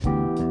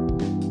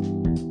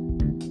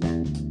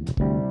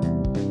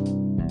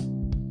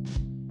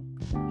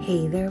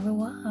Hey there,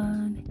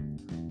 everyone.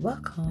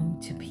 Welcome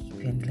to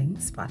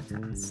Peepindling's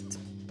podcast.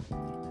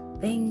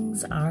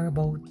 Things are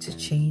about to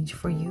change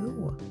for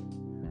you.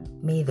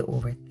 May the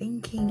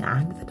overthinking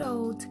and the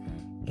doubt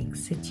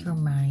exit your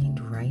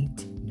mind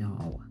right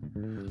now.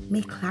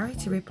 May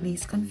clarity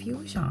replace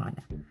confusion.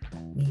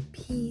 May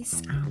peace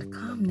and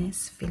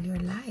calmness fill your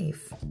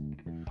life.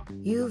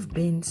 You've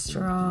been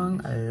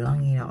strong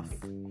long enough.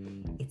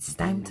 It's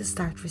time to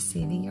start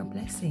receiving your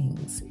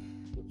blessings.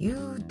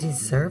 You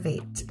deserve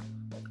it.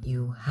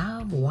 You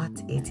have what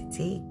it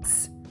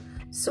takes.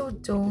 So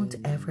don't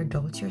ever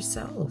doubt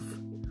yourself.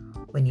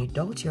 When you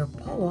doubt your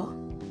power,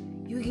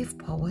 you give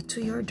power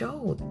to your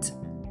doubt.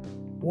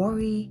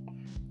 Worry,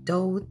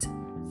 doubt,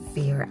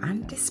 fear,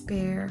 and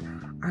despair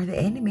are the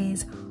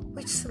enemies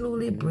which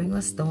slowly bring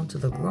us down to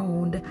the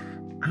ground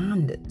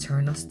and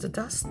turn us to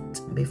dust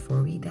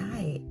before we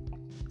die.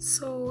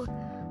 So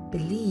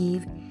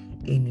believe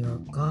in your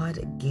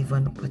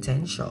God-given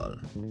potential.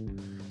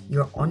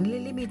 Your only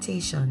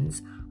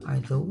limitations are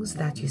those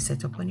that you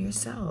set upon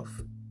yourself.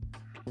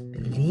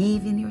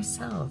 Believe in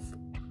yourself.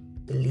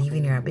 Believe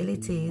in your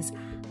abilities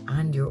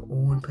and your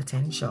own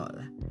potential.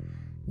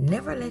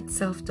 Never let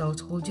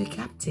self-doubt hold you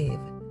captive.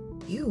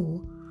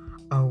 You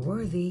are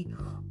worthy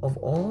of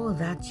all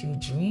that you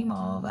dream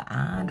of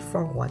and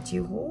for what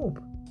you hope.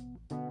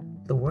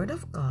 The Word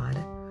of God,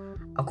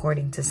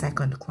 according to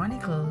 2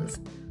 Chronicles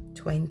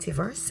 20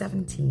 verse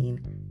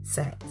 17,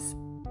 says,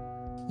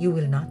 "You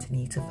will not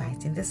need to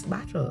fight in this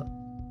battle.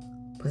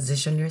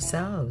 Position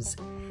yourselves,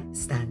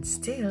 stand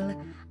still,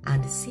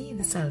 and see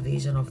the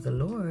salvation of the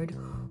Lord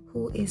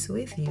who is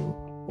with you,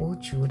 O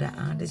Judah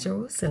and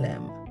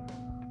Jerusalem.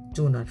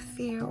 Do not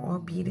fear or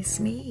be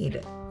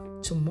dismayed.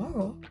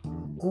 Tomorrow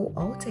go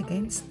out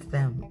against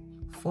them,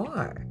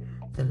 for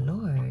the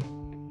Lord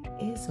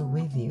is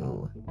with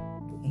you."